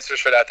still no answers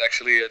for that,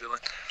 actually, Dylan.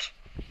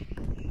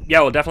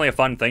 Yeah, well, definitely a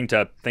fun thing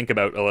to think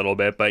about a little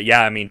bit. But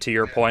yeah, I mean, to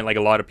your point, like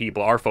a lot of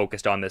people are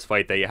focused on this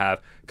fight that you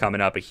have coming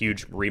up, a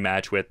huge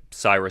rematch with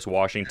Cyrus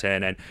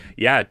Washington. And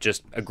yeah,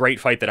 just a great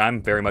fight that I'm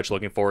very much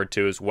looking forward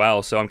to as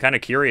well. So I'm kind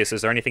of curious,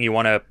 is there anything you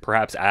want to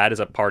perhaps add as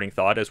a parting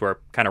thought as we're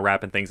kind of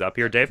wrapping things up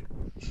here, Dave?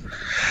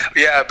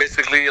 Yeah,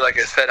 basically, like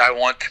I said, I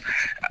want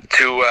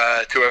to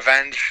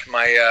avenge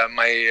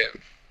my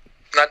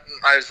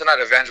it's not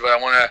avenge, but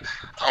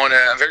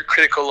I'm very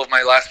critical of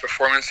my last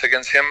performance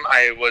against him.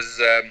 I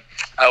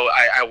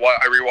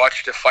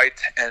rewatched the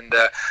fight, and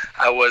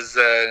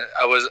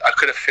I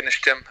could have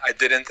finished him. I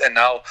didn't, and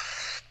now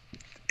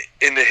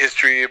in the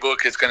history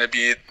book, it's going to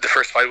be the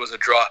first fight was a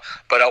draw.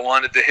 But I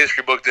wanted the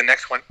history book. The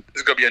next one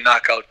is going to be a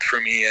knockout for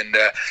me, and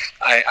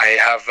I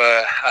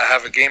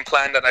have a game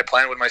plan that I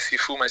plan with my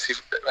Sifu,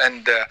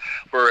 and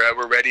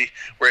we're ready.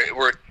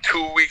 We're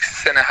 2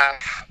 weeks and a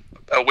half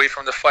away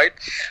from the fight.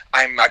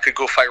 I could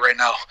go fight right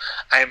now.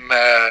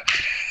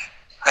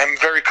 I'm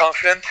very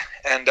confident,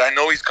 and I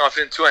know he's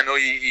confident too. I know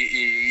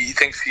he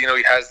thinks he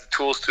has the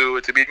tools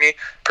to beat me.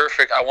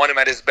 Perfect. I want him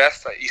at his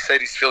best. He said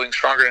he's feeling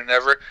stronger than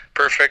ever.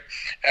 Perfect.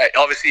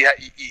 Obviously,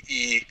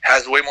 he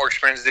has way more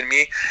experience than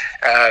me.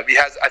 He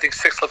has, I think,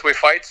 6 Lethwei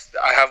fights.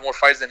 I have more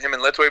fights than him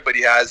in Lethwei, but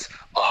he has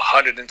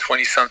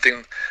 120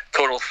 something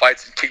total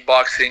fights in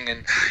kickboxing,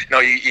 and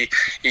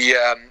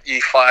he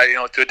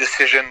fought to a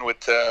decision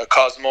with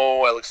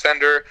Cosmo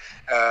Alexander.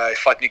 He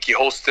fought Nikki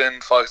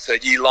Holston, fought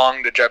Yi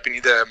Long, the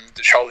Japanese, the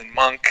Shaolin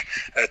monk,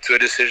 to a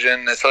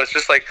decision. And so it's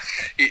just like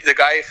the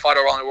guy fought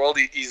around the world.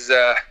 He's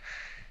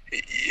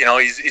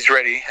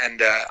ready,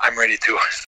 and I'm ready too.